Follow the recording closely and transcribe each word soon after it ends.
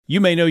You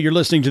may know you're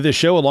listening to this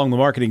show along the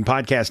Marketing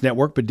Podcast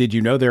Network, but did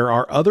you know there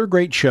are other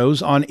great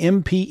shows on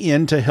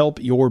MPN to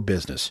help your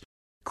business?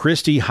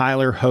 Christy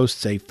Heiler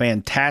hosts a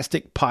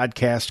fantastic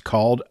podcast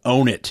called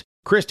Own It.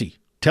 Christy,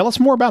 tell us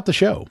more about the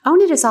show.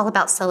 Own It is all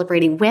about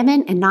celebrating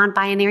women and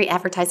non-binary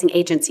advertising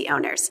agency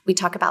owners. We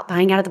talk about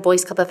buying out of the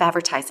Boys Club of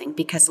Advertising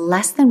because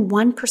less than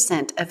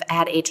 1% of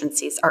ad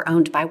agencies are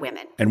owned by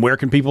women. And where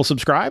can people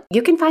subscribe?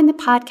 You can find the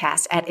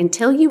podcast at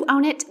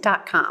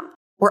untilyouownit.com.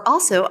 We're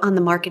also on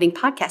the Marketing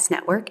Podcast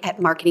Network at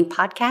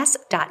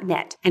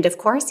marketingpodcast.net. And of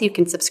course, you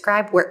can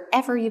subscribe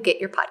wherever you get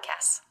your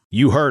podcasts.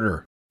 You heard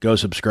her. Go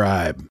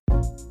subscribe.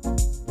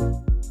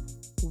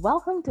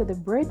 Welcome to the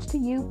Bridge to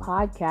You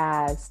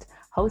podcast,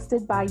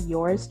 hosted by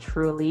yours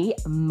truly,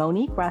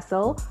 Monique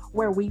Russell,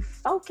 where we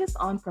focus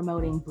on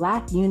promoting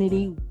Black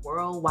unity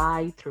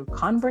worldwide through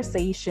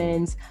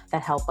conversations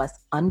that help us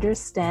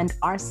understand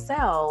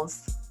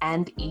ourselves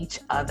and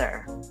each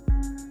other.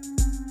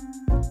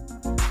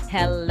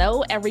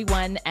 Hello,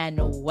 everyone, and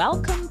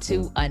welcome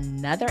to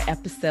another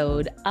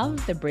episode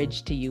of the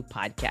Bridge to You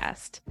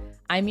podcast.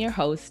 I'm your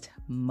host,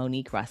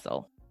 Monique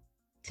Russell.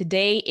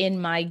 Today in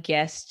my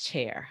guest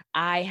chair,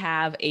 I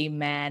have a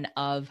man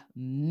of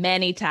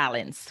many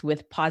talents,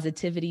 with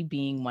positivity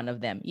being one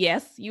of them.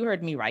 Yes, you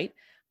heard me right.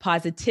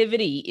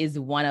 Positivity is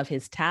one of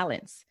his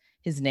talents.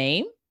 His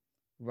name,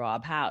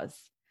 Rob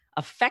House.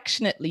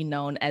 Affectionately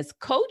known as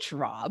Coach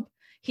Rob,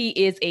 he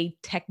is a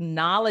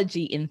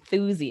technology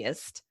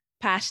enthusiast,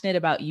 passionate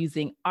about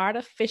using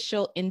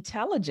artificial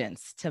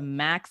intelligence to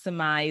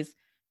maximize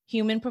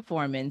human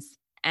performance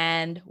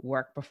and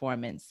work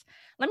performance.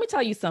 Let me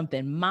tell you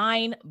something,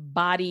 mind,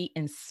 body,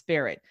 and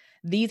spirit.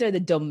 These are the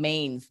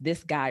domains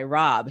this guy,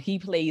 Rob, he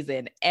plays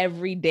in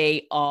every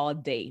day, all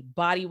day.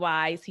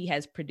 Body-wise, he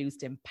has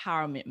produced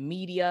empowerment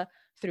media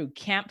through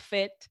Camp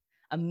Fit,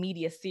 a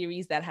media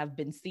series that have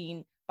been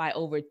seen by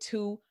over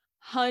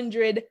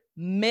 200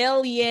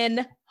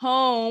 million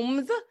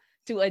homes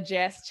to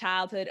address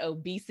childhood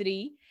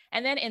obesity.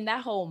 And then in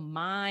that whole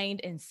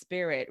mind and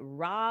spirit,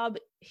 Rob,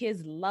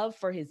 his love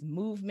for his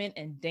movement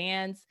and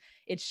dance,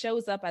 it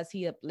shows up as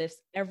he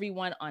uplifts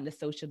everyone on the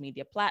social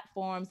media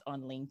platforms,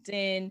 on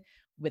LinkedIn,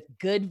 with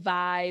good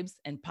vibes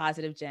and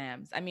positive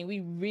jams. I mean, we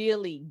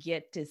really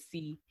get to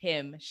see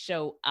him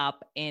show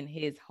up in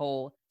his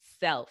whole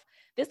self.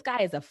 This guy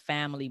is a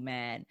family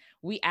man.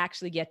 We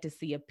actually get to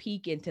see a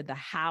peek into the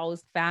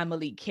House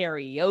family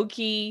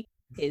karaoke,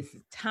 his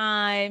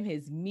time,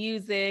 his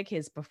music,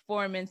 his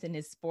performance, and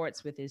his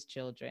sports with his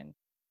children.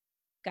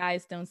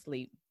 Guys, don't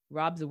sleep.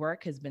 Rob's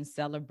work has been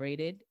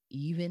celebrated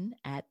even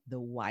at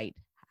the White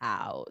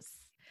House.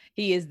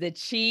 He is the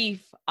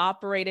Chief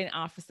Operating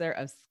Officer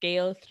of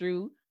Scale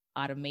Through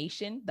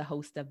Automation, the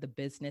host of the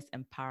Business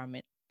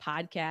Empowerment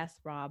Podcast.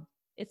 Rob,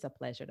 it's a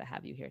pleasure to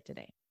have you here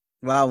today.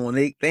 Wow,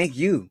 Monique, thank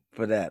you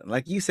for that.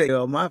 Like you say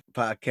on my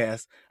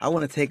podcast, I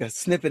want to take a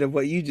snippet of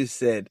what you just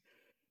said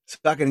so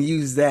I can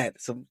use that.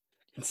 So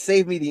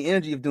save me the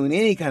energy of doing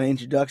any kind of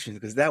introduction,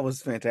 because that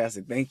was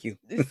fantastic. Thank you.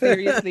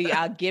 Seriously,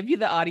 I'll give you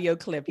the audio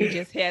clip. You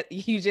just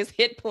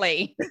hit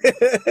play.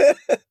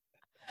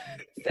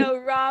 So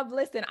Rob,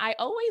 listen, I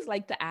always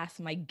like to ask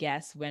my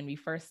guests when we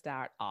first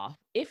start off,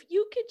 if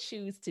you could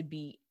choose to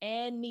be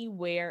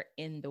anywhere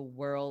in the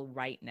world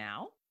right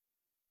now,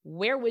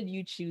 where would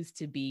you choose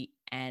to be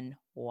and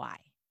why?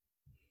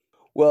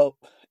 Well,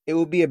 it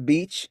would be a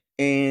beach,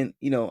 and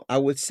I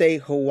would say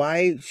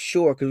Hawaii,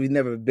 sure, because we've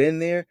never been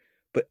there.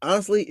 But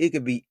honestly, it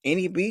could be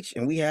any beach,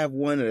 and we have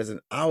one that is an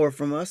hour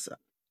from us,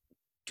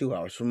 2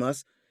 hours from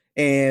us.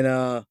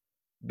 And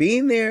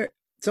being there,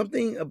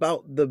 something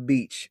about the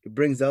beach, it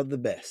brings out the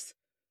best.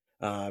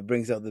 It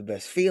brings out the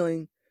best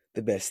feeling,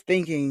 the best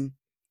thinking,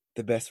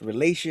 the best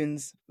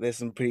relations. There's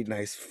some pretty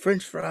nice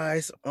French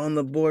fries on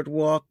the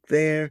boardwalk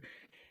there.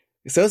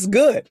 So it's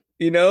good,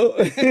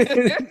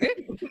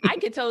 I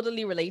could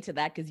totally relate to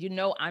that because,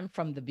 I'm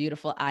from the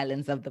beautiful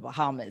islands of the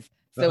Bahamas.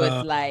 So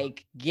it's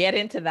like, get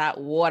into that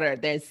water.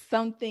 There's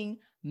something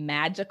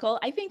magical,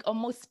 I think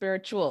almost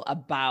spiritual,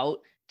 about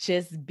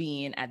just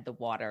being at the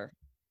water.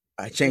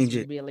 I change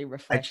it. Really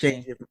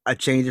refreshing. I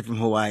change it from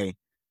Hawaii,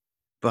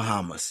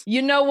 Bahamas.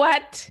 You know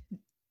what?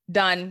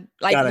 Done.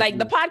 Like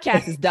the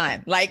podcast is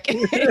done. Like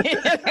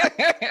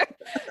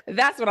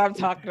that's what I'm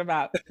talking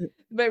about.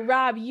 But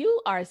Rob,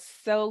 you are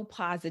so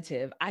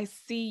positive. I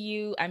see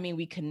you. I mean,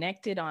 we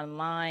connected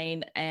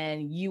online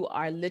and you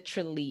are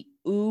literally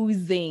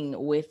oozing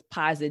with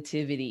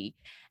positivity.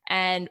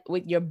 And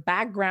with your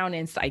background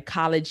in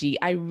psychology,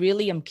 I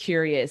really am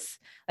curious,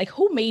 like,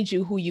 who made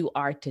you who you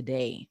are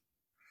today?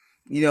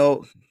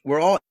 We're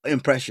all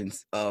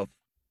impressions of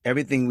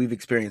everything we've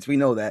experienced. We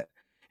know that.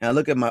 And I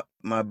look at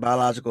my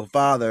biological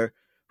father,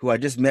 who I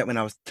just met when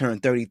I was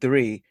turned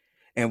 33,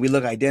 and we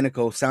look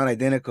identical, sound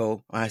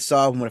identical. When I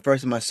saw him, when the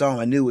first time I saw him,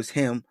 I knew it was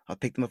him. I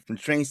picked him up from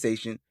the train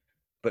station,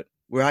 but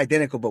we're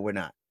identical, but we're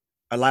not.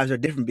 Our lives are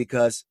different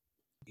because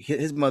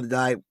his mother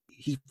died.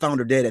 He found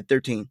her dead at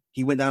 13.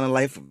 He went down a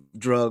life of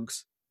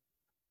drugs.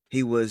 He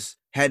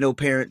had no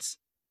parents,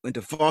 went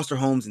to foster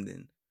homes, and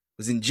then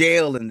was in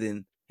jail, and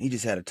then he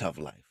just had a tough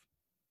life.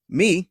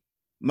 Me,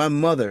 my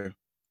mother,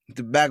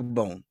 the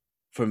backbone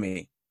for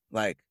me.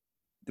 Like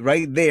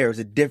right there is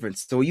a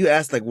difference. So when you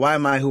ask like, why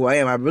am I who I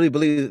am? I really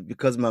believe it's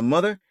because of my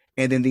mother,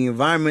 and then the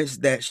environments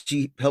that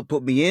she helped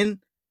put me in,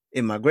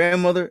 and my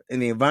grandmother,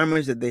 and the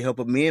environments that they helped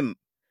put me in.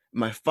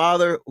 My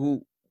father,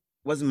 who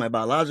wasn't my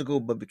biological,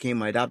 but became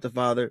my adoptive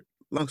father.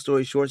 Long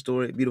story, short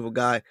story, beautiful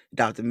guy,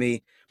 adopted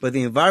me. But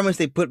the environments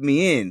they put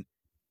me in,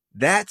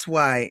 that's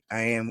why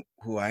I am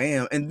who I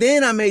am. And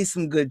then I made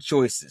some good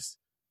choices.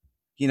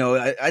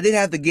 I did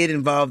have to get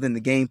involved in the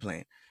game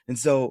plan. And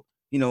so,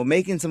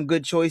 making some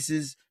good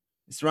choices,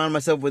 surrounding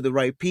myself with the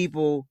right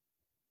people,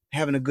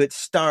 having a good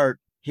start,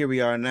 here we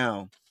are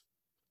now.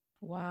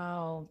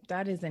 Wow,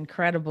 that is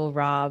incredible,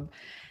 Rob.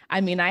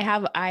 I mean, I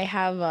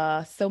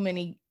have so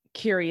many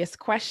curious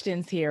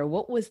questions here.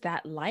 What was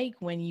that like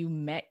when you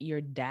met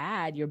your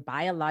dad, your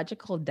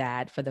biological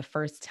dad, for the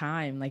first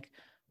time? Like,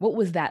 what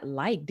was that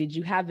like? Did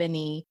you have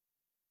any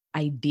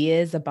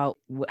ideas about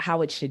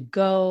how it should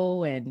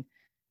go, and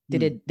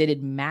did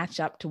it match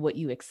up to what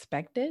you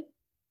expected?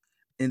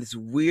 In this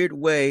weird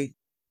way,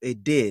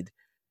 it did.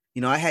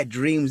 I had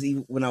dreams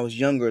even when I was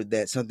younger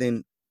that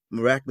something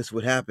miraculous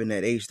would happen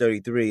at age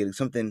 33. Like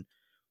something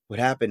would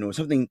happen, or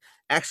something,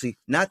 actually,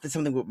 not that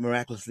something would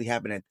miraculously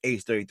happen at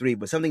age 33,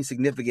 but something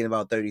significant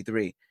about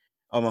 33.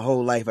 All my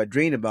whole life, I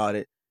dreamed about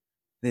it.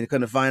 Then I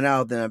couldn't find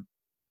out. Then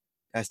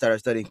I started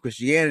studying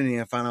Christianity,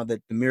 and I found out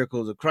that the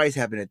miracles of Christ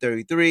happened at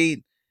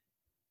 33.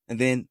 And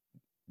then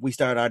we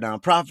started our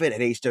nonprofit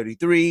at age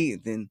 33,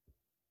 and then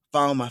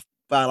found my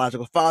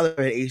biological father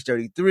at age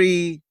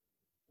 33.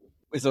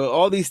 So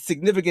all these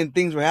significant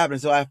things were happening.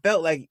 So I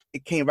felt like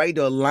it came right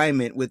into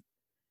alignment with,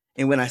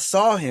 and when I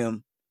saw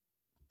him,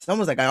 it's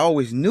almost like I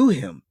always knew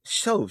him.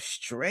 So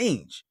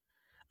strange.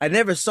 I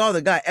never saw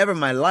the guy ever in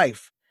my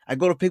life. I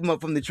go to pick him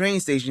up from the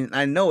train station.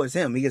 I know it's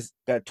him. He just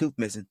got a tooth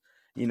missing,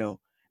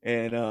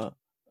 and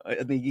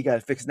I think he got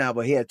it fixed now,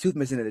 but he had a tooth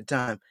missing at the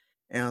time.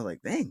 And I was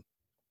like, dang,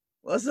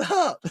 what's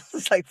up?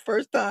 It's like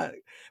first time.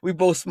 We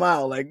both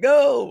smile, like,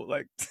 go,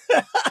 like,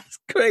 it's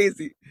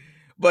crazy.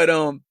 But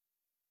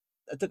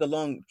I took a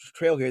long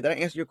trail here. Did I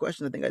answer your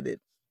question? I think I did.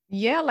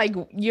 Yeah, like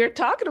you're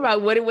talking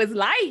about what it was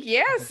like,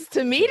 yes,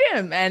 to meet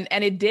him. And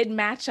it did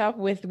match up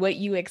with what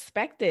you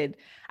expected.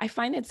 I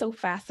find it so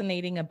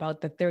fascinating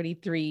about the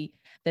 33,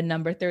 the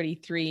number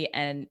 33,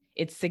 and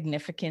its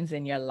significance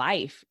in your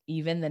life,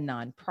 even the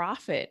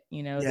nonprofit,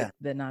 Yeah,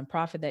 the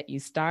nonprofit that you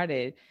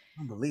started.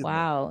 unbelievable.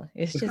 Wow,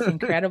 it's just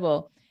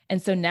incredible.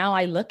 And so now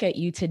I look at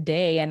you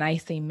today and I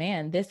say,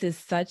 man, this is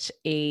such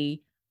a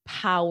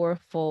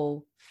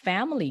powerful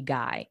family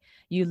guy.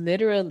 You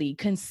literally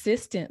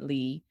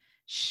consistently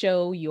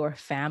show your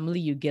family,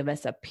 you give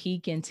us a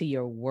peek into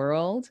your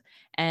world,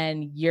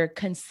 and you're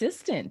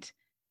consistent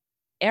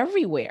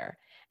everywhere.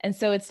 And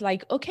so it's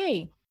like,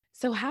 okay,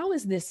 so how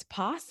is this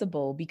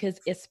possible? Because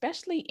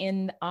especially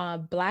in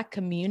Black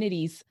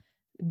communities,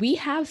 we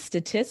have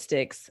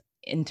statistics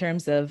in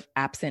terms of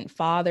absent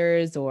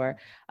fathers, or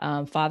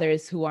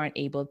fathers who aren't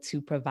able to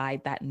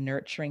provide that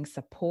nurturing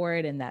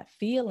support and that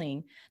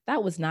feeling.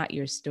 That was not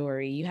your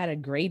story. You had a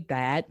great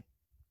dad,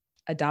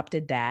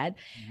 adopted dad,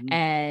 Mhm.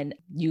 and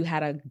you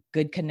had a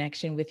good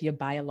connection with your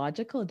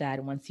biological dad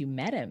once you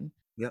met him.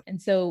 Yep.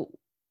 And so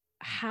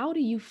how do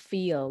you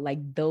feel like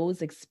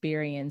those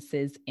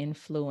experiences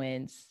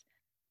influence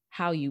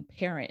how you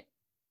parent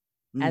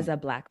as Mm. a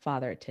Black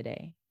father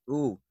today?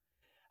 Ooh,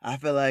 I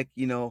feel like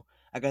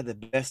I got the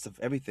best of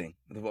everything,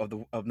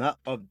 of not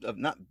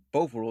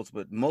both worlds,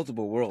 but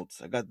multiple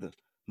worlds. I got the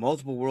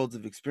multiple worlds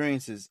of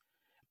experiences,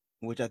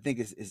 which I think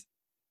is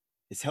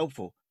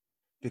helpful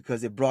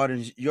because it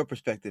broadens your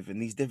perspective in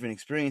these different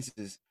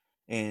experiences,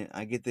 and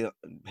I get to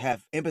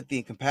have empathy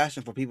and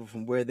compassion for people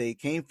from where they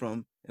came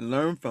from and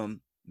learn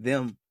from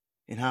them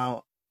and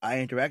how I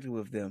interacted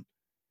with them.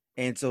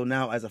 And so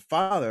now, as a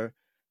father,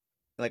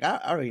 like I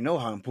already know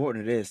how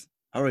important it is.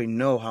 I already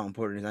know how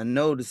important it is. I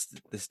know the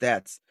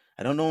stats.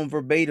 I don't know them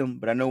verbatim,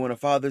 but I know when a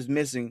father's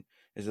missing,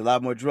 there's a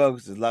lot more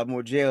drugs, there's a lot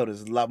more jail,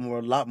 there's a lot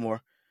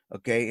more.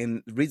 Okay,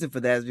 and the reason for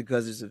that is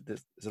because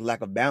there's a lack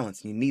of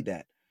balance. And you need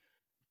that.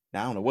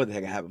 Now I don't know what the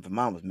heck happened if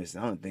mom was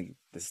missing. I don't think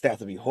the stats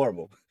would be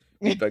horrible.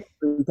 Like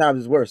 3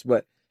 times is worse,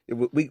 but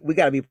we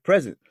got to be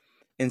present.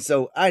 And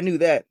so I knew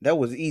that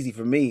was easy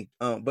for me.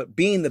 But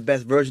being the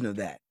best version of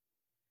that,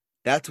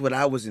 that's what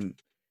I was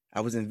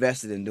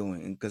invested in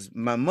doing. And because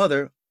my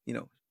mother,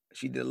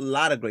 she did a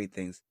lot of great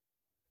things,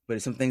 but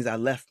there's some things I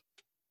left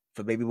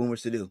for baby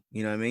boomers to do.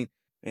 You know what I mean?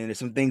 And there's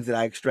some things that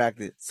I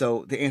extracted.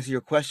 So to answer your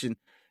question,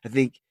 I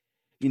think,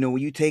 when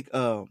you take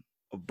a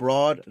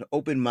broad, an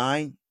open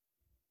mind,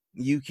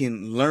 you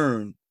can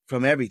learn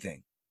from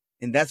everything.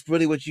 And that's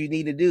really what you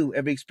need to do.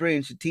 Every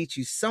experience should teach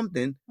you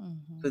something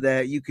so Mhm.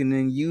 that you can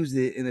then use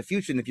it in the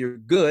future. And if you're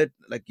good,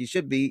 like you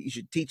should be, you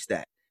should teach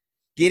that.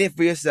 Get it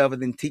for yourself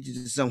and then teach it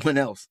to someone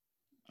else.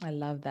 I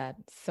love that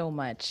so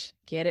much.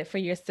 Get it for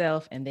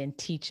yourself and then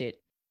teach it.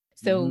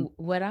 Hmm. So,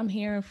 what I'm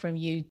hearing from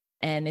you,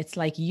 and it's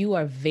like you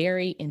are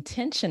very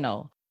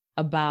intentional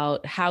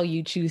about how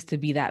you choose to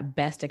be that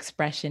best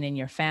expression in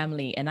your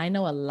family. And I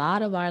know a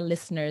lot of our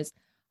listeners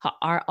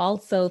are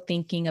also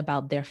thinking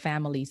about their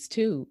families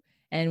too.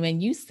 And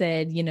when you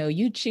said,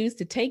 you choose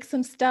to take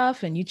some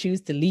stuff and you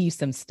choose to leave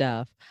some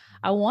stuff,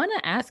 I want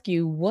to ask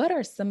you, what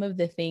are some of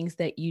the things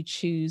that you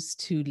choose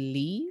to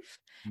leave?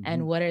 Mm-hmm.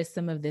 And what are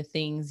some of the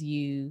things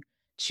you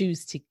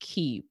choose to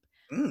keep?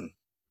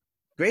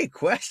 Great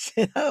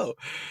question. Oh,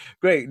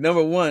 great.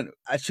 Number one,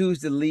 I choose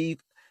to leave.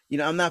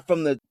 I'm not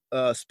from the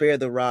spare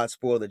the rod,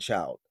 spoil the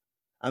child.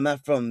 I'm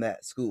not from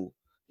that school.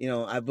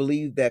 I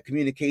believe that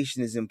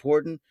communication is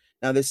important.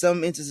 Now, there's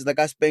some instances, like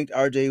I spanked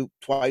RJ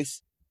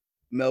twice,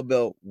 Mel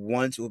Bell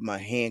once with my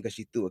hand because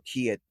she threw a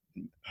key at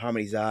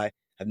Harmony's eye.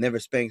 I've never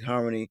spanked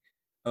Harmony.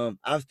 I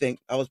was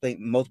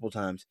spanked multiple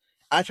times.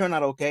 I turned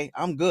out okay.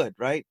 I'm good,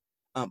 right?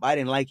 I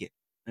didn't like it.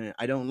 And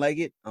I don't like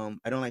it.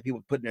 I don't like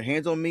people putting their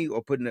hands on me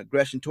or putting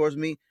aggression towards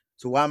me.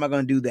 So why am I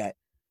going to do that?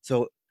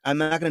 So I'm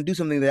not going to do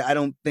something that I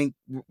don't think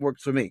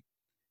works for me.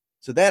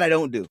 So that I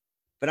don't do.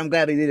 But I'm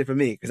glad they did it for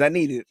me because I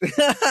need it.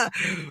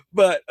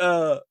 But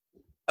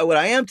what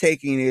I am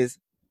taking is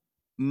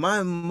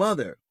my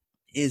mother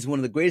is one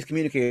of the greatest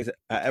communicators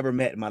I ever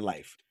met in my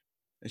life.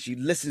 And she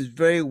listens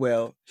very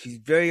well. She's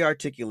very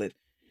articulate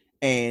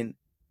and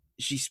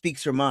she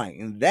speaks her mind.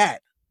 And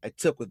that I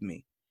took with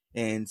me.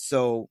 And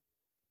so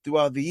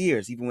throughout the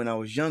years, even when I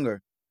was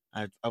younger,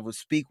 I would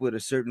speak with a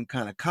certain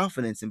kind of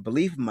confidence and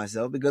belief in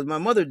myself because my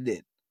mother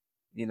did,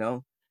 you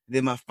know.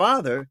 Then my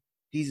father,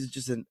 he's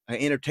just an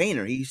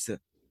entertainer. He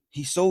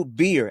sold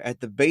beer at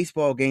the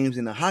baseball games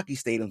and the hockey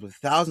stadiums with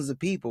thousands of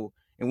people.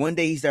 And one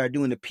day he started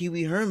doing the Pee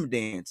Wee Herman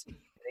dance.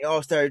 They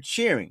all started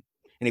cheering,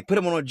 and they put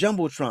him on a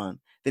jumbotron.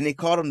 Then they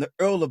called him the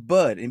Earl of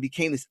Bud, and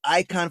became this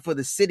icon for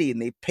the city.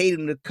 And they paid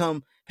him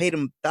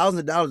thousands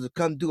of dollars to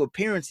come do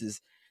appearances.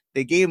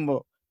 They gave him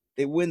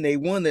when they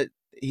won that,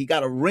 he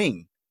got a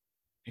ring.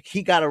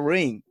 He got a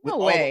ring with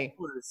No all the way.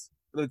 owners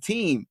of the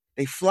team.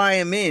 They fly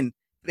him in.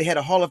 They had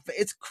a Hall of Fame.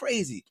 It's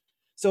crazy.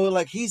 So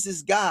like he's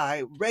this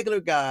guy,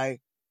 regular guy,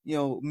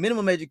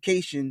 minimum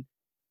education,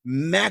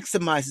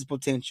 maximize his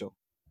potential.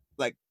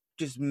 Like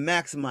just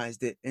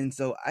maximized it. And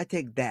so I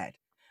take that.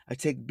 I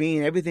take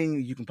being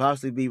everything you can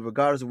possibly be,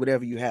 regardless of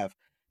whatever you have.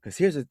 Because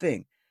here's the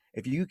thing.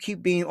 If you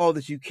keep being all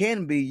that you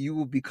can be, you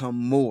will become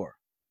more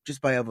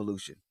just by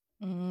evolution.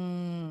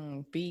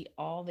 Be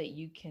all that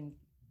you can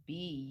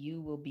be,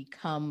 you will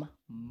become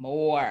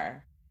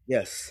more.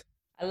 Yes.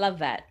 I love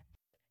that.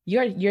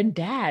 Your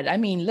dad, I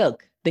mean,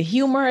 look, the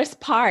humorous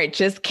part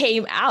just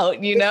came out,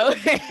 and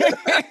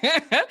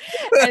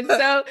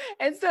so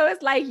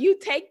it's like you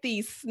take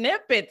these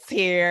snippets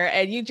here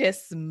and you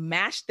just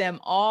smash them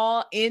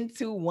all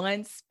into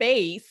one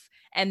space,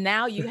 and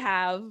now you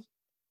have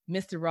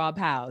Mr. Rob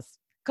House,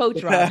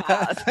 Coach Rob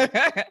House.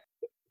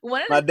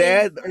 One of My the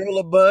things, dad, the Earl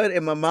of Bud,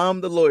 and my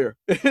mom, the lawyer.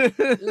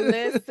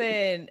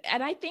 listen,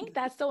 and I think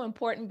that's so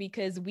important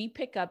because we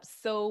pick up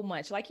so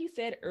much. Like you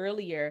said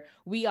earlier,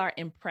 we are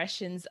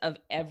impressions of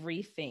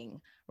everything,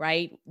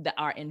 right?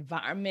 Our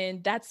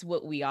environment, that's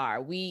what we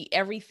are.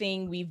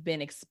 Everything we've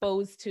been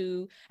exposed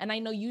to. And I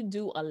know you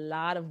do a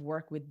lot of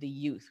work with the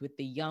youth, with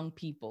the young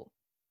people.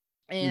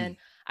 And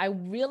I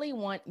really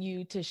want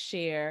you to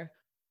share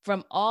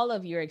from all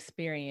of your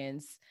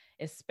experience,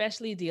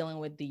 especially dealing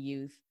with the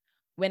youth,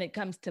 when it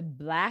comes to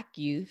Black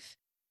youth,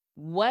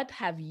 what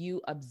have you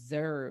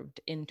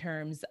observed in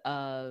terms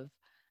of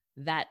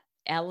that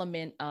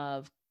element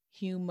of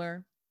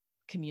humor,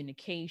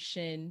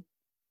 communication,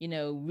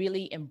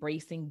 really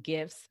embracing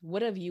gifts?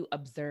 What have you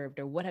observed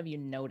or what have you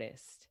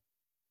noticed?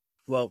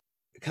 Well,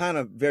 kind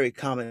of very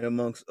common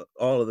amongst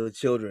all of the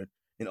children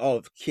and all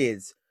of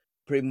kids,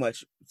 pretty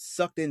much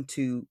sucked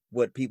into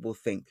what people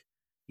think,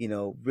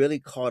 really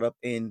caught up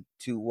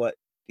into what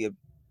the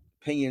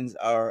opinions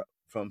are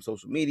from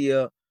social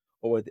media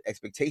or what the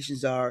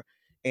expectations are,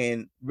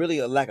 and really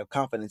a lack of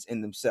confidence in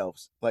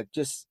themselves. Like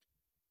just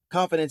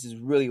confidence is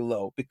really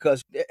low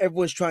because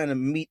everyone's trying to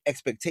meet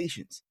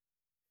expectations.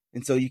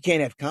 And so you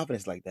can't have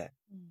confidence like that.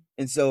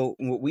 And so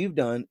what we've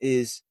done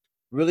is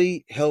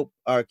really help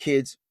our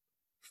kids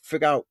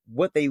figure out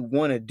what they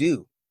want to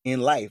do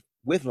in life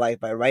with life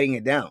by writing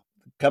it down,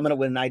 coming up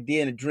with an idea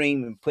and a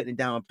dream and putting it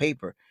down on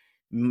paper.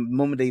 The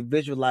moment they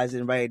visualize it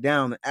and write it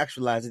down and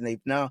actualize it,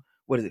 they've now,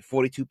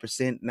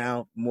 42%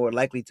 now more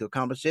likely to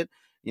accomplish it.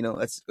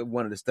 That's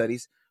one of the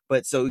studies.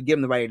 But so you give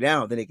them to write it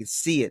down, then they can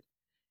see it.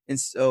 And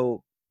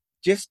so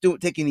just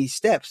taking these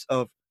steps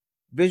of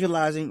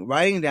visualizing,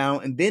 writing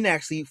down, and then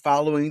actually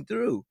following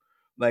through.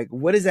 Like,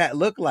 what does that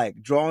look like?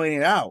 Drawing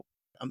it out.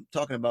 I'm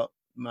talking about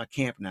my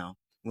camp now,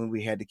 when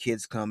we had the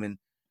kids come and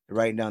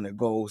writing down their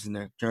goals and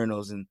their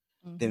journals. And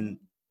then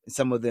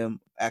some of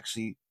them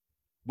actually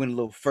went a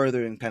little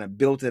further and kind of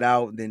built it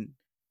out and then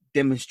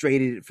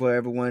demonstrated it for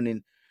everyone.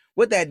 And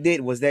what that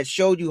did was that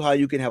showed you how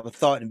you can have a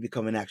thought and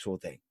become an actual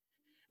thing.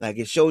 Like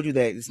it showed you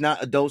that it's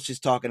not adults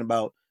just talking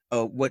about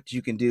what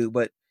you can do,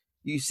 but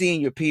you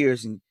seeing your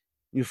peers and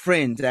your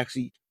friends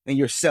actually and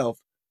yourself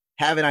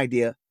have an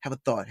idea, have a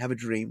thought, have a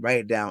dream, write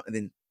it down, and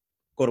then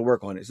go to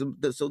work on it. So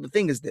the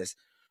thing is this.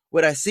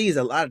 What I see is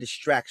a lot of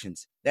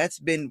distractions. That's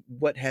been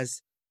what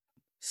has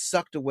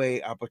sucked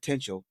away our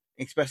potential,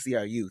 especially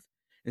our youth.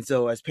 And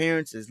so as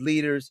parents, as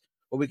leaders,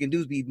 what we can do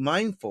is be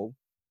mindful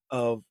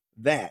of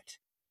that,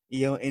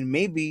 and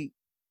maybe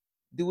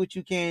do what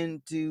you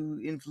can to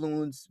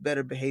influence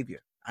better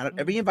behavior.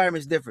 Every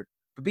environment is different,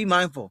 but be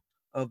mindful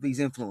of these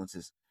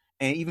influences,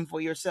 and even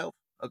for yourself,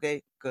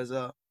 okay? Because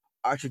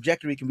our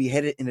trajectory can be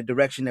headed in a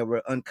direction that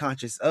we're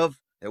unconscious of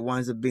that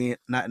winds up being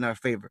not in our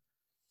favor.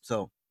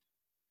 So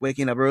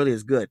waking up early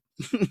is good.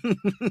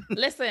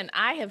 Listen,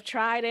 I have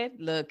tried it.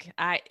 Look,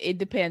 it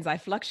depends. I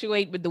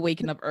fluctuate with the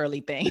waking up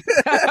early thing.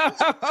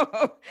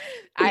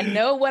 I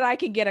know what I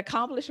can get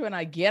accomplished when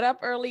I get up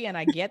early and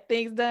I get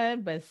things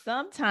done, but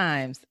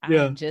sometimes I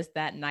am just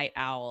that night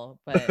owl.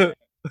 But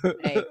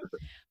hey,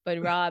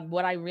 but Rob,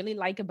 what I really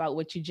like about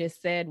what you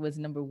just said was,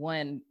 number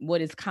one,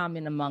 what is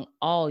common among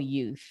all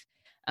youth,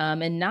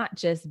 and not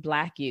just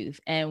Black youth,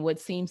 and what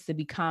seems to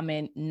be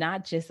common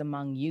not just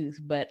among youth,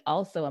 but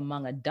also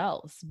among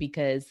adults,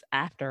 because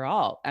after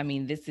all, I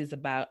mean, this is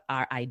about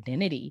our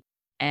identity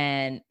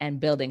and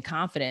building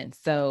confidence.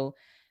 So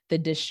the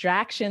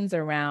distractions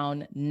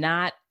around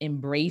not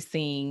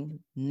embracing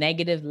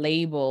negative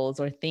labels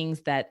or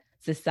things that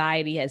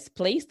society has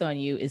placed on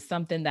you is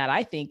something that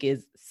I think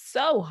is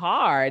so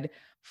hard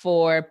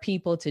for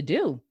people to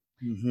do.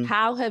 Mm-hmm.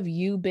 How have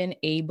you been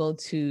able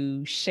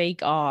to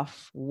shake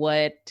off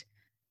what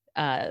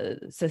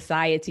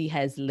society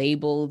has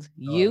labeled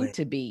you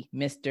to be,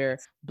 Mr.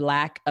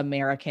 Black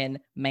American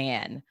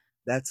man?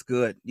 That's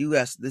good. You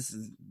asked, this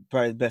is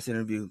probably the best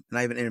interview,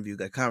 not even interview,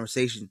 got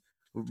conversation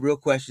with real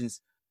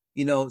questions.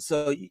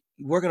 So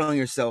working on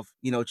yourself,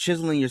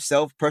 chiseling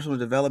yourself, personal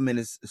development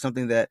is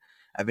something that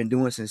I've been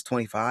doing since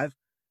 25,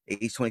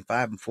 age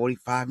 25. I'm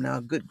 45 now.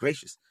 Good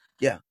gracious.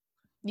 Yeah.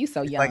 You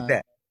so Just young. like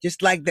that.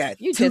 Just like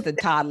that. You just a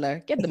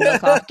toddler. Get the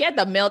milk off. Get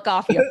the milk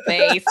off your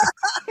face.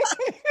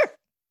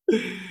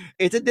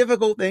 It's a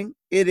difficult thing.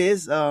 It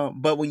is.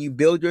 But when you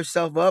build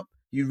yourself up,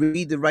 you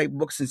read the right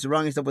books and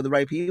surround yourself with the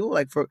right people.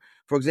 Like for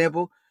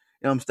example,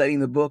 I'm studying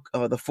the book,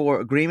 The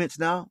Four Agreements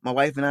now. My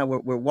wife and I,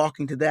 we're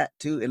walking to that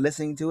too and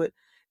listening to it.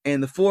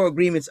 And the four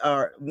agreements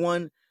are: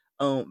 one,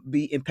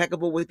 be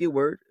impeccable with your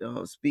word.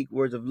 Speak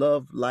words of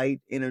love,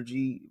 light,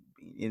 energy,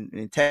 and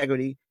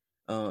integrity.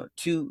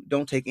 Two,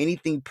 don't take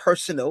anything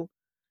personal.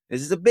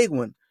 This is a big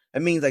one.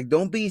 That means like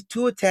don't be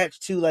too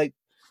attached to like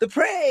the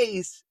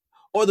praise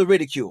or the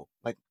ridicule,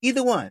 like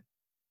either one,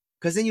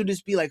 because then you'll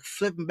just be like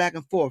flipping back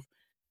and forth.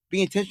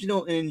 Be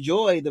intentional and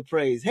enjoy the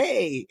praise,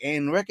 hey,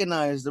 and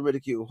recognize the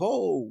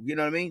ridicule, you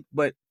know what I mean?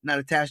 But not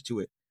attached to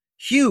it.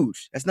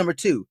 Huge. That's number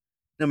two.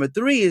 Number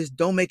three is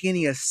don't make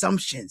any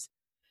assumptions.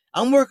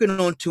 I'm working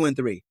on 2 and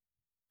 3.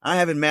 I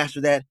haven't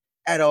mastered that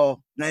at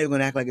all. Now you're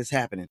going to act like it's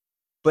happening.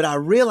 But I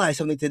realized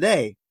something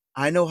today.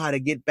 I know how to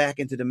get back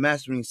into the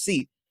mastering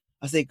seat.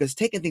 I say, because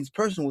taking things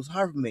personal was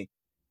hard for me.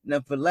 Now,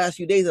 for the last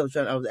few days, I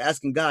was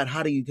asking God,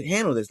 how do you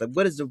handle this? Like,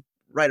 what is the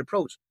right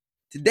approach?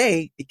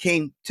 Today, it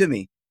came to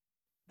me.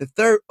 The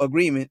third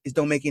agreement is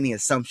don't make any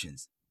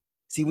assumptions.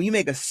 See, when you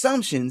make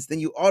assumptions, then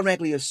you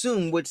automatically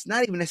assume what's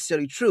not even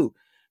necessarily true.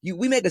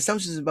 We make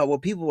assumptions about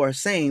what people are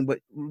saying, but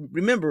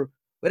remember,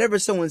 whatever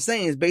someone's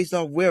saying is based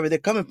off wherever they're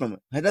coming from. It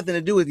had nothing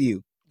to do with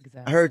you.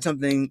 Exactly. I heard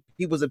something,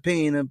 people's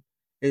opinion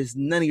is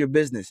none of your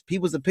business.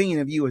 People's opinion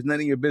of you is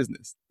none of your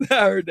business. I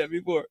heard that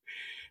before.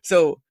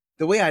 So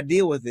the way I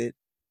deal with it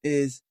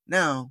is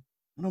now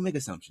I don't make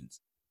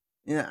assumptions.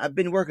 I've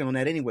been working on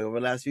that anyway over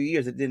the last few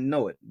years. I didn't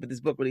know it, but this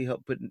book really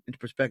helped put it into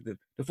perspective.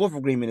 The fourth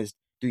agreement is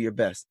do your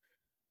best.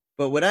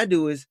 But what I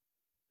do is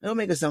I don't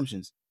make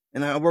assumptions,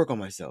 and I work on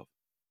myself.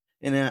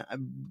 And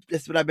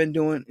that's what I've been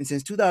doing. And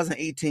since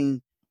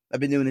 2018, I've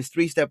been doing this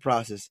 3-step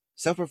process: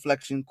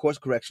 self-reflection, course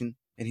correction,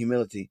 and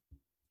humility.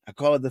 I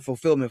call it the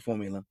fulfillment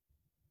formula.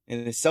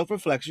 And it's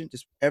self-reflection,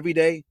 just every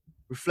day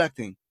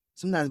reflecting,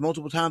 sometimes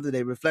multiple times a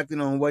day, reflecting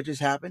on what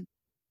just happened,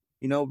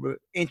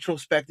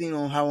 introspecting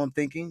on how I'm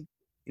thinking,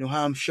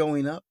 how I'm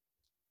showing up.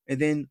 And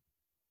then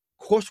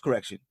course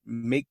correction,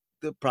 make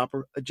the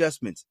proper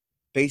adjustments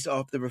based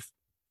off the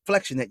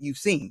reflection that you've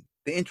seen,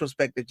 the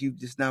introspect that you've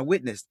just now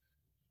witnessed.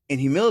 And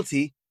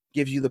humility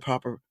gives you the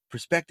proper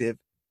perspective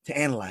to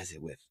analyze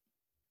it with,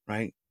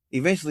 right?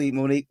 Eventually,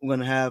 Monique, we're going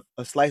to have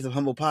a slice of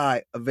humble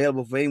pie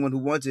available for anyone who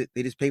wants it.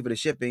 They just pay for the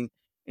shipping,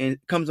 and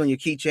it comes on your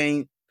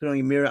keychain, put it on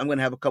your mirror. I'm going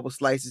to have a couple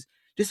slices.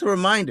 Just a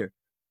reminder,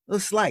 a little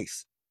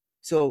slice.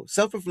 So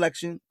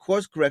self-reflection,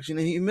 course correction,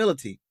 and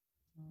humility.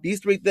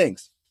 These 3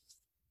 things.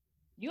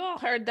 You all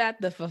heard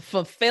that, the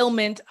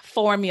fulfillment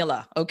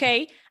formula,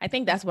 okay? I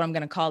think that's what I'm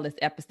going to call this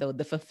episode,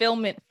 the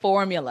fulfillment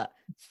formula: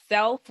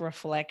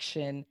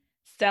 self-reflection,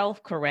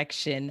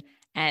 self-correction,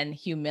 and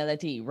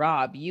humility.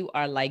 Rob, you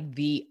are like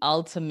the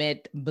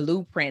ultimate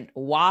blueprint,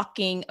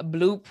 walking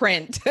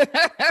blueprint.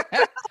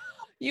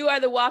 You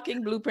are the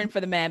walking blueprint for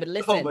the man. But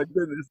listen, oh my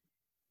goodness.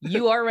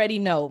 You already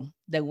know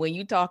that when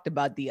you talked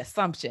about the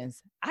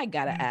assumptions, I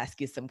got to ask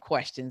you some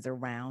questions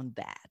around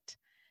that.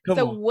 Come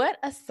so on. What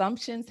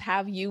assumptions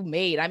have you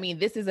made? I mean,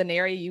 this is an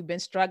area you've been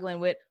struggling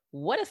with.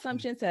 What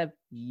assumptions have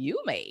you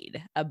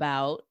made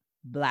about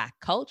Black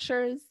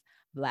cultures,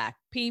 Black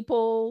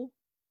people?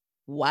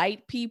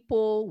 white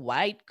people,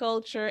 white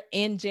culture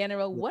in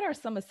general, what are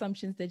some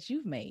assumptions that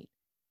you've made?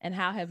 And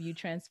how have you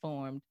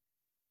transformed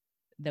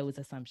those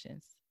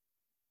assumptions?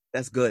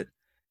 That's good.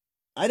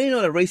 I didn't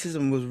know that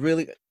racism was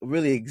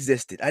really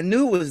existed. I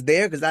knew it was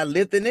there because I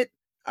lived in it.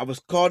 I was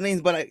called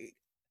names, but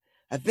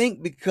I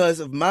think because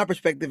of my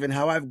perspective and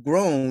how I've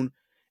grown,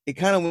 it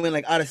kind of went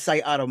like out of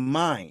sight, out of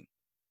mind.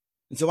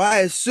 And so I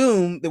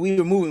assumed that we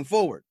were moving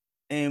forward,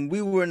 and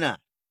we were not.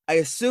 I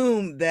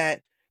assumed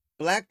that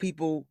Black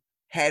people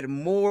had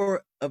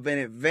more of an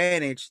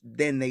advantage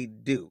than they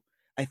do.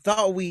 I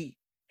thought we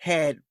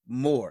had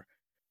more.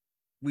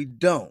 We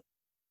don't.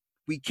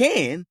 We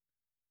can,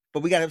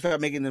 but we got to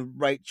start making the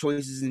right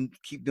choices and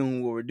keep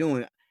doing what we're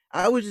doing.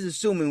 I was just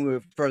assuming we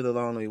were further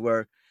along than we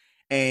were.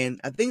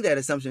 And I think that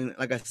assumption,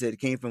 like I said,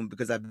 came from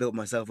because I built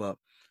myself up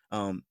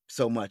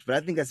so much. But I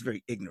think that's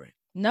very ignorant.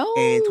 No,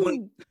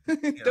 And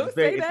don't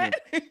say that.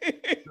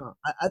 No,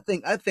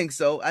 I think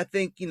so. I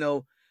think,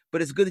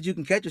 but it's good that you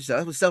can catch yourself.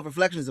 That's what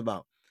self-reflection is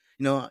about.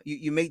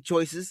 You make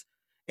choices,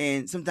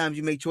 and sometimes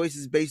you make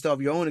choices based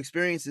off your own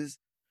experiences,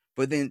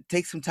 but then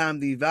take some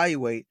time to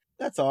evaluate.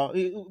 That's all.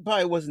 It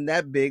probably wasn't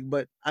that big,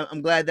 but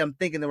I'm glad that I'm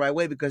thinking the right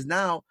way, because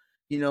now,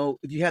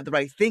 if you have the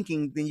right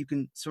thinking, then you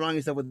can surround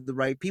yourself with the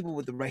right people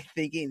with the right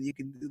thinking, and you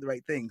can do the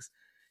right things.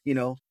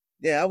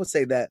 Yeah, I would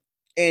say that.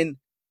 And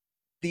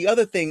the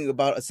other thing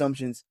about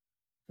assumptions,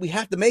 we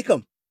have to make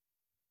them.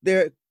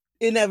 They're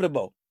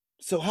inevitable.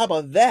 So how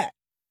about that,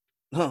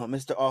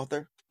 Mr.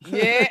 Author?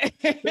 Yeah.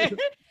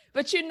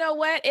 But you know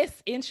what?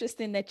 It's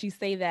interesting that you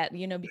say that,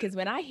 because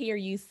when I hear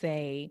you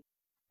say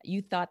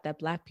you thought that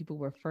Black people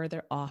were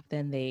further off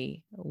than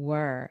they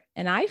were,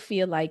 and I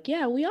feel like,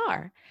 yeah, we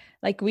are.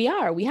 Like we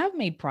have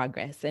made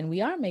progress, and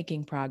we are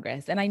making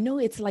progress. And I know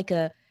it's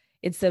a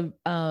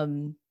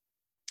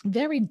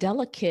very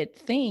delicate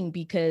thing,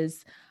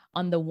 because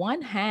on the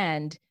one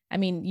hand, I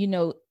mean,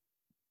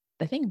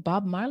 I think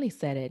Bob Marley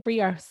said it,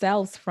 free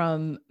ourselves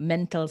from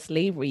mental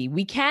slavery.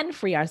 We can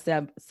free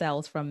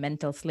ourselves from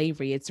mental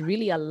slavery. It's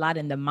really a lot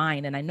in the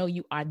mind. And I know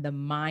you are the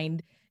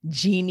mind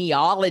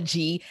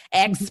genealogy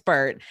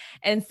expert.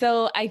 And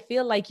so I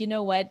feel like,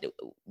 what,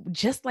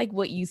 just like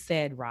what you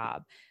said,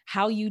 Rob,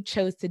 how you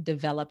chose to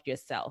develop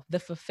yourself, the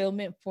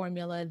fulfillment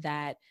formula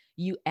that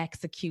you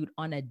execute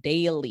on a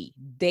daily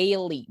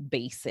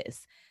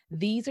basis.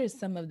 These are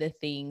some of the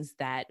things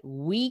that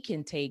we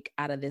can take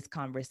out of this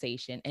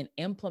conversation and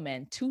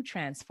implement to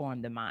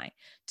transform the mind,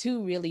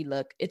 to really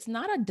look. It's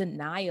not a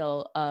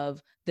denial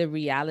of the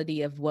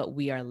reality of what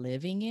we are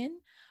living in,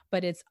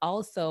 but it's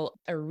also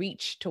a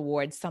reach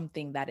towards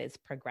something that is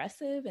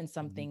progressive and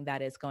something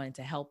that is going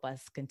to help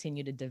us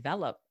continue to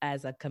develop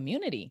as a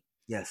community.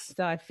 Yes.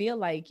 So I feel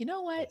like, you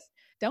know what? Yes.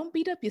 Don't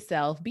beat up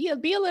yourself. Be a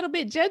little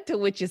bit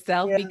gentle with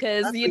yourself,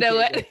 because you know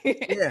what?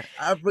 Yeah,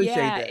 I appreciate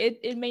that.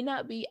 It may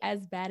not be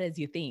as bad as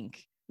you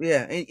think.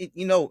 Yeah, and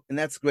and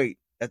that's great.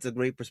 That's a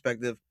great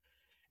perspective,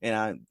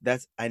 and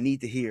I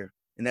need to hear,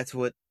 and that's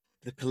what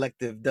the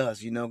collective does.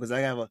 Because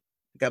I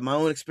got my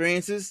own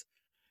experiences,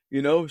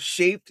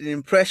 shaped and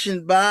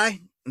impressioned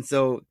by, and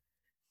so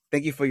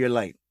thank you for your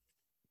light.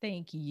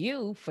 Thank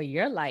you for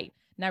your light.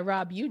 Now,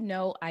 Rob,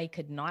 I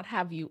could not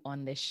have you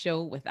on this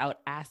show without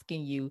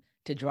asking you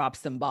to drop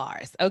some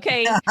bars.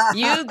 Okay.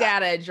 You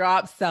gotta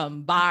drop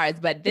some bars,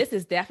 but this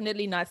is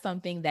definitely not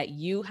something that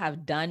you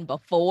have done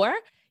before.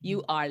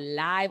 You are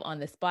live on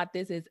the spot.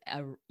 This is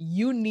a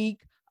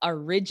unique,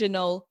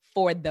 original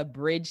for the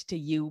Bridge to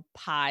You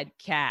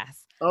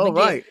podcast. All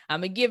right. I'm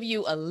going to give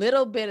you a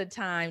little bit of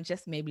time,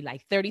 just maybe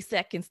like 30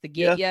 seconds to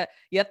get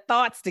your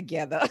thoughts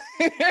together.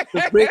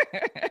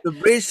 The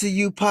Bridge to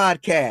You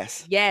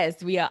podcast.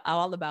 Yes, we are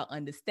all about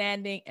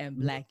understanding and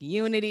Black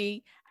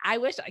unity. I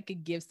wish I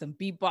could give some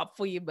bebop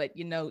for you, but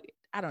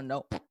I don't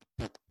know.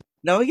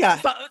 No, we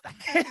got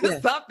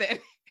something.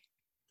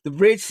 The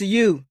Bridge to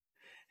You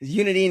is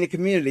unity in the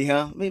community,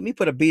 huh? Let me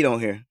put a beat on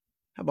here.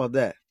 How about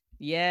that?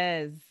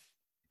 Yes.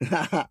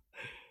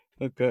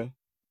 Okay.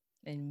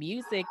 And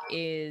music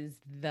is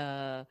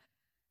the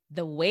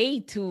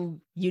way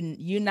to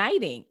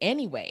uniting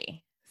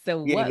anyway.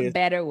 So what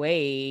better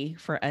way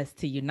for us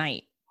to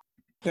unite?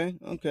 Okay.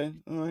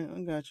 All right.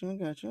 I got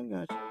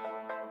you.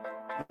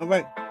 All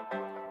right.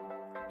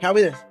 How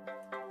we this?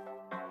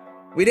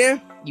 We there?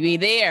 You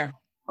there.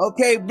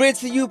 Okay, Bridge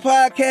to You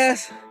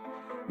podcast.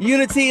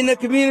 Unity in the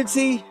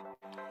community.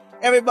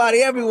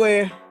 Everybody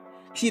everywhere.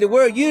 See, the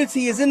word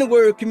unity is in the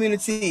word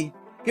community.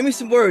 Give me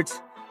some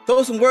words.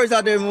 Throw some words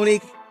out there,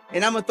 Monique,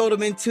 and I'm going to throw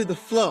them into the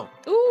flow.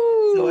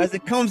 Ooh. So as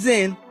it comes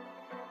in,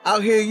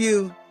 I'll hear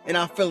you and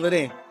I'll fill it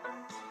in.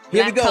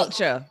 Here we go.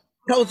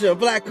 Culture,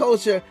 Black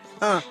culture.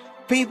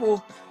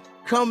 People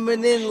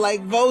coming in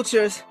like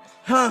vultures.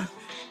 Trying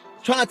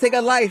to take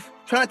a life,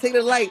 trying to take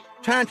the light,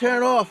 trying to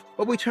turn it off,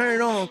 but we turn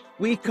it on.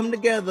 We come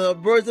together,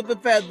 birds of a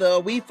feather.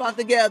 We fought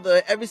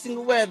together every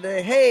single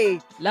weather. Hey,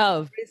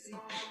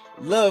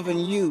 loving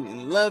you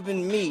and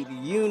loving me, the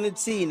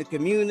unity in the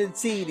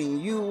community, then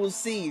you will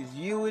see it's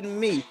you and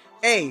me.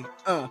 Hey,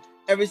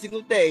 every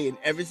single day in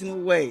every single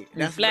way.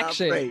 That's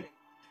Reflection. what I pray.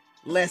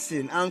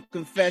 Lesson, I'm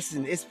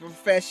confessing, it's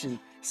profession.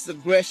 It's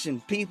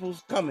aggression.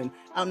 People's coming.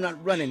 I'm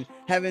not running.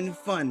 Having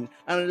fun.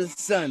 Under the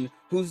sun.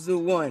 Who's the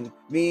one?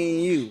 Me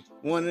and you.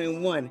 1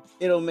 and 1.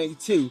 It'll make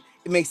 2.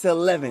 It makes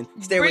 11.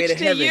 Stairway to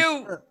heaven.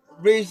 You.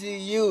 Bridge to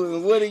you.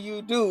 And what do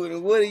you do?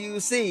 And what do you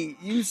see?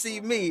 You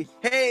see me.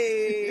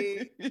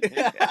 Hey.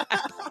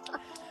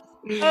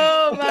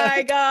 Oh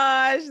my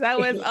gosh, that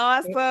was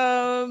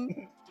awesome.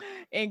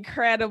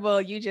 Incredible.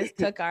 You just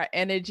took our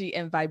energy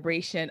and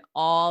vibration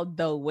all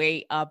the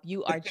way up.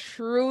 You are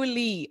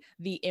truly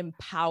the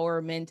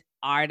empowerment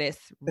artist,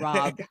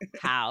 Rob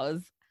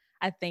House.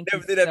 I think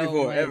never did that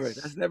before, ever.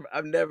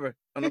 I've never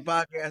on a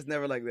podcast,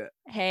 never like that.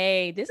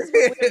 Hey, this is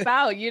what we're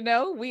about, you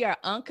know? We are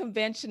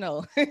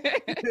unconventional.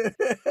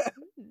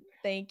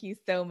 Thank you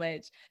so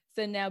much.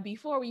 So now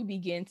before we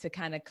begin to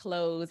kind of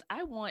close,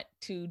 I want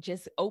to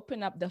just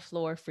open up the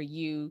floor for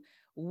you.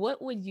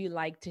 What would you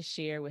like to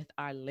share with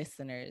our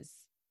listeners?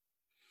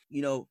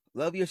 You know,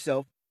 love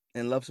yourself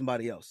and love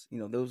somebody else. You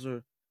know, those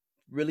are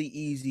really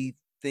easy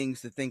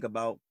things to think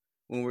about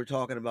when we're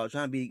talking about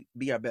trying to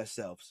be our best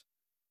selves.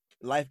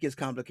 Life gets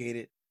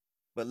complicated,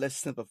 but let's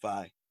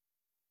simplify.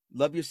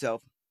 Love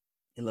yourself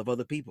and love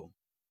other people.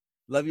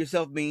 Love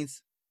yourself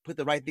means put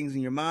the right things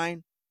in your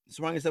mind,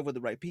 surround yourself with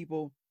the right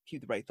people,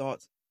 keep the right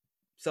thoughts,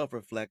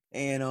 self-reflect.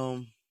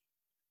 And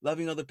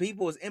loving other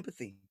people is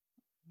empathy.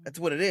 That's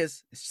what it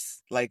is.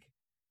 It's like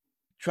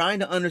trying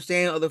to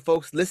understand other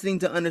folks, listening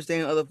to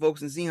understand other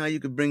folks, and seeing how you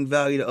could bring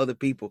value to other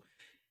people.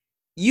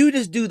 You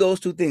just do those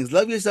two things.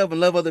 Love yourself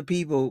and love other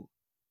people.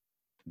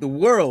 The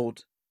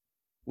world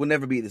will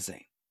never be the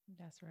same.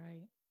 That's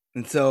right.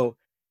 And so,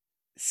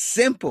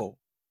 simple,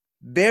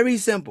 very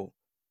simple.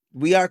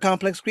 We are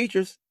complex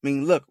creatures. I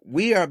mean, look,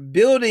 we are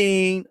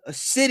building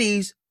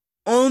cities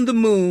on the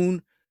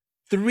moon,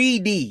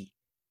 3D.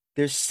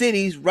 There's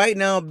cities right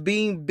now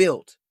being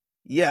built.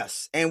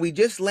 Yes. And we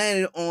just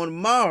landed on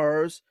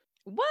Mars.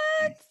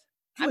 What?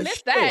 I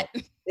missed that.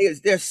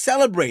 They're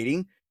celebrating.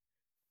 A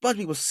bunch of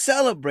people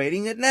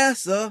celebrating at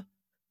NASA.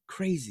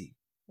 Crazy.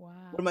 Wow.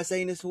 What am I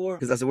saying this for?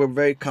 Because I said we're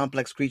very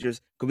complex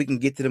creatures because we can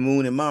get to the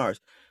moon and Mars.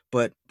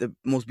 But the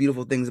most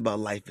beautiful things about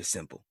life is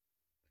simple.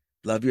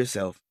 Love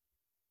yourself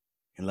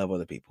and love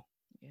other people.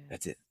 Yeah.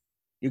 That's it.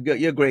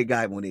 You're a great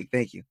guy, Monique.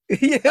 Thank you.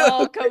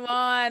 Oh, come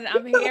on.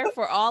 I'm here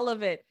for all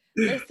of it.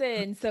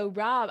 Listen, so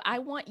Rob, I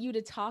want you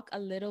to talk a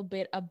little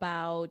bit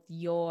about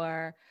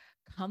your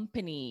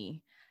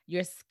company,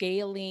 your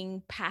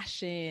scaling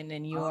passion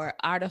and your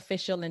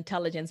artificial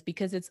intelligence,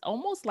 because it's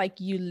almost like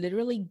you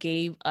literally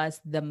gave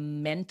us the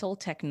mental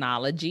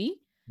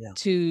technology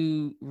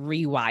to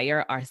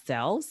rewire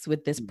ourselves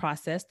with this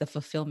process, the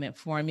fulfillment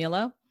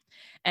formula,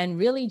 and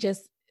really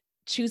just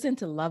choosing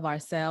to love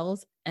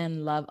ourselves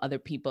and love other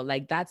people.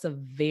 Like that's a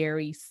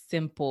very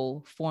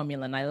simple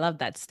formula. And I love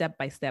that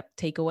step-by-step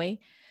takeaway.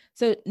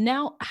 So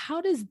now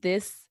how does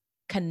this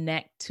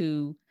connect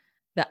to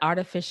the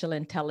artificial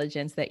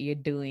intelligence that you're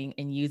doing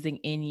and using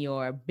in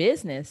your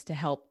business to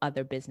help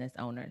other business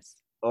owners?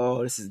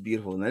 Oh, this is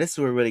beautiful. Now, this is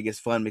where it really gets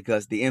fun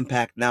because the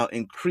impact now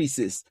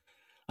increases.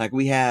 Like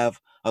we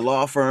have a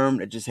law firm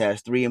that just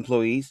has 3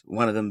 employees,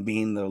 one of them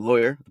being the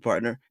lawyer, the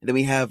partner. And then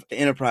we have an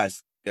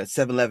enterprise,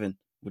 7-Eleven,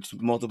 which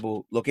is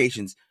multiple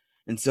locations.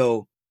 And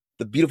so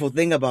the beautiful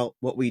thing about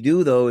what we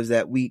do, though, is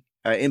that we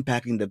are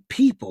impacting the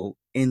people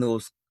in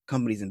those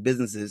companies and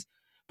businesses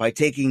by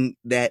taking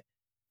that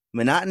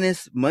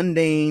monotonous,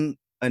 mundane,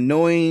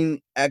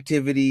 annoying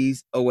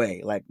activities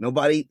away. Like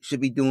nobody should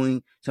be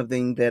doing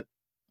something that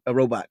a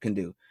robot can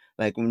do.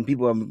 Like when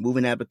people are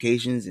moving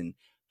applications and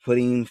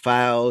putting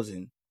files,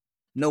 and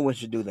no one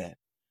should do that.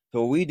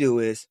 So what we do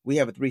is we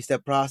have a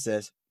 3-step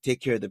process,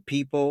 take care of the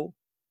people,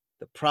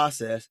 the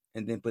process,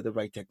 and then put the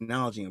right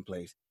technology in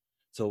place.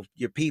 So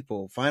your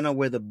people, find out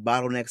where the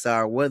bottlenecks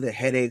are, what are the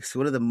headaches,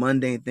 what are the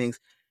mundane things,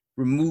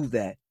 remove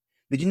that.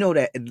 Did you know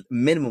that a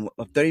minimum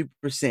of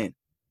 30%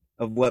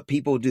 of what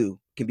people do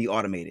can be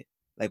automated?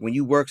 Like when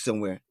you work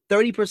somewhere,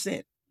 30%,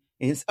 and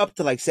it's up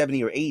to like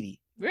 70 or 80.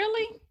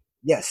 Really?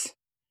 Yes.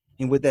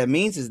 And what that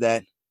means is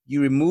that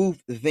you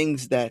remove the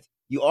things that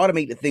you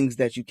automate, the things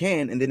that you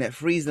can, and then that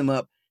frees them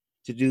up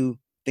to do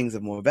things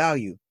of more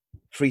value,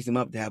 frees them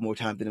up to have more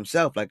time to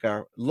themselves. Like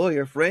our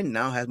lawyer friend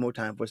now has more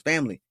time for his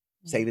family,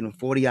 saving him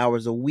 40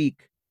 hours a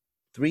week,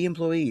 3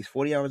 employees,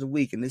 40 hours a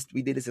week. And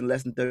we did this in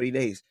less than 30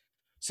 days.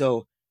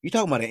 So you're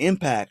talking about an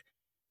impact.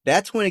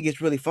 That's when it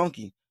gets really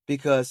funky,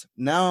 because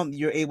now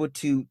you're able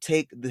to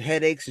take the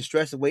headaches and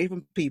stress away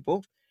from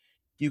people.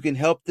 You can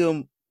help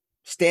them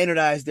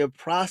standardize their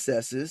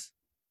processes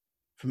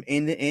from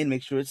end to end,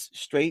 make sure it's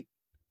straight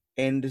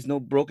and there's no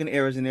broken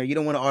errors in there. You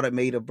don't want to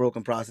automate a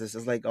broken process.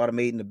 It's like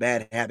automating a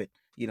bad habit.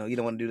 You know, you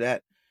don't want to do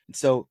that. And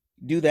so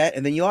do that,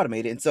 and then you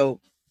automate it. And so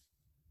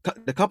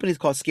the company is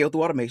called Scale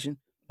Through Automation.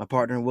 My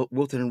partner,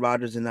 Wilton and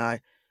Rogers, and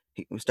I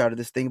started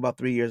this thing about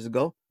 3 years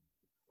ago.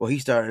 Well, he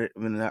started it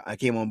when I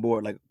came on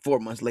board like 4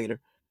 months later.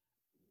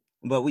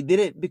 But we did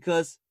it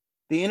because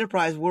the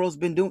enterprise world's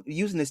been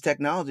using this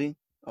technology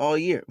all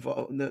year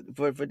for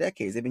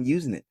decades. They've been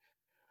using it.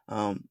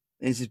 And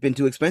it's just been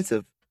too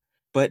expensive.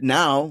 But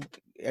now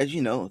as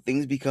you know,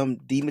 things become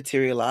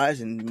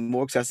dematerialized and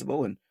more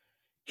accessible. And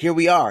here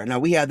we are. Now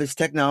we have this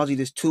technology,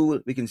 this tool.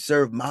 We can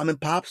serve mom and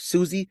pop,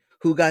 Susie,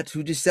 who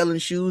just selling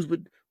shoes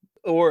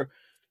or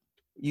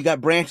you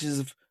got branches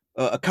of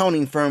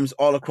accounting firms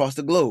all across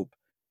the globe.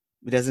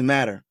 It doesn't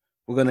matter.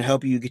 We're going to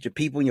help you get your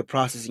people and your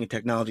process and your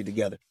technology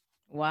together.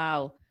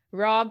 Wow.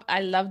 Rob,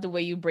 I love the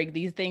way you break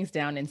these things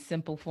down in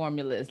simple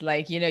formulas.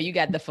 Like, you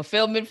got the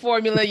fulfillment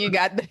formula, you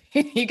got the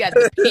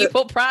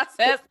people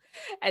process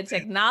and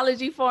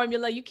technology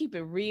formula. You keep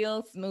it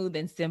real, smooth,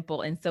 and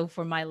simple. And so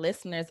for my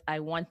listeners,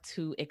 I want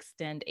to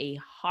extend a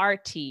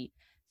hearty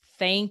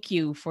thank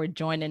you for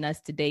joining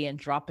us today and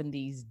dropping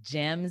these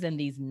gems and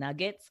these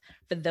nuggets.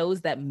 For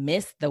those that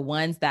missed, the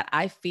ones that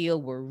I feel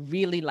were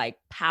really like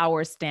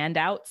power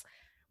standouts.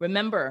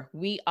 Remember,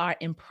 we are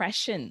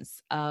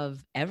impressions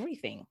of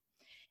everything.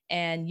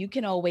 And you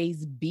can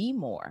always be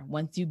more.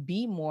 Once you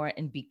be more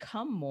and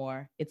become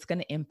more, it's going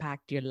to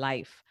impact your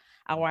life.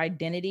 Our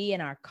identity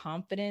and our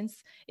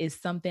confidence is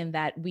something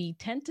that we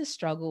tend to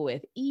struggle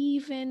with,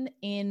 even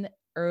in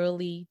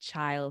early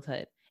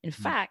childhood. In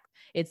fact,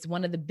 it's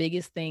one of the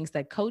biggest things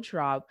that Coach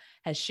Rob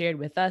has shared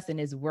with us in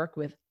his work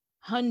with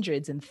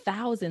hundreds and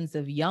thousands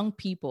of young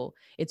people.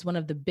 It's one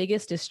of the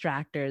biggest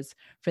distractors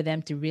for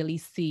them to really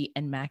see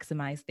and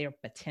maximize their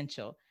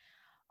potential.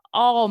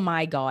 Oh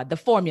my God, the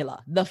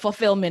formula, the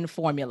fulfillment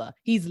formula.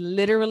 He's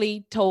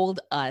literally told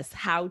us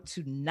how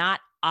to not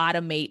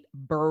automate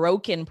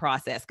broken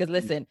process. Because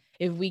listen,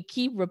 if we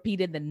keep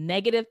repeating the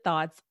negative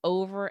thoughts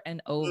over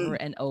and over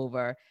and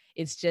over,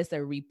 it's just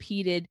a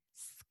repeated,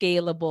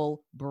 scalable,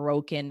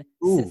 broken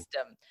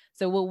system.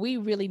 So what we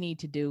really need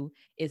to do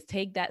is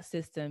take that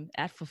system,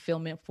 that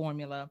fulfillment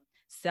formula,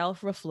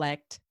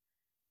 self-reflect,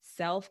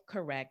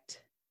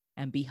 self-correct,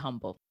 and be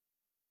humble.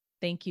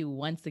 Thank you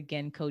once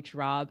again, Coach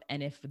Rob.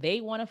 And if they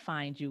want to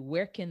find you,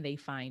 where can they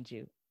find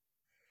you?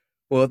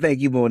 Well, thank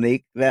you,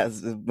 Monique.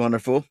 That's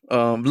wonderful.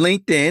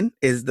 LinkedIn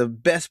is the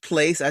best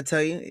place, I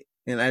tell you.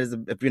 And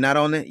if you're not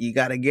on it, you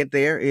got to get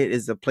there. It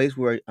is a place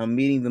where I'm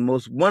meeting the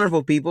most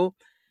wonderful people,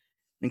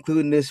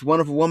 including this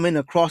wonderful woman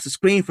across the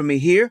screen from me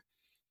here.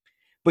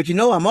 But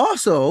I'm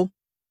also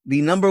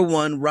the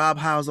 #1 Rob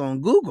Howes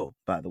on Google,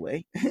 by the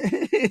way.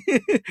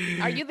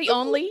 Are you the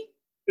only?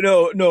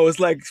 No, it's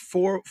like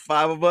 4 or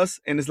 5 of us,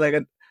 and it's like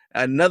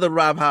another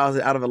Rob Howes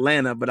out of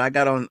Atlanta. But I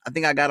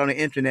think I got on the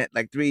internet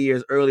like 3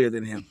 years earlier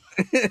than him.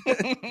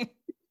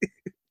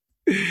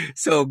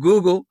 So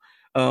Google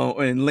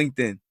and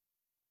LinkedIn.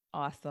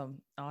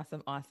 Awesome.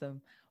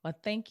 Well,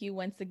 thank you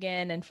once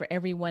again. And for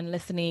everyone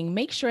listening,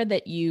 make sure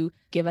that you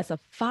give us a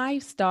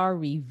 5-star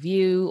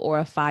review or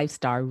a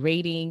 5-star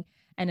rating.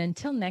 And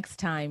until next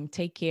time,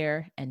 take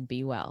care and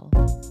be well.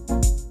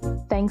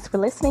 Thanks for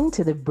listening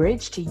to the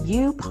Bridge to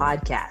You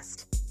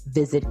podcast.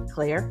 Visit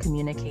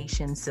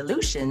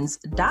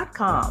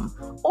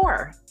ClearCommunicationSolutions.com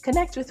or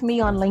connect with me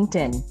on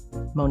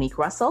LinkedIn, Monique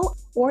Russell,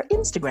 or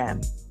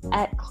Instagram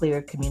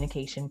 @Clear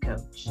Communication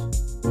Coach.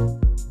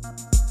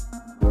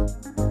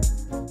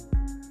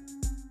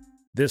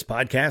 This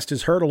podcast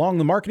is heard along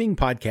the Marketing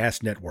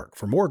Podcast Network.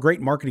 For more great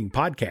marketing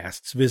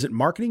podcasts, visit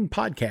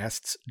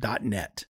marketingpodcasts.net.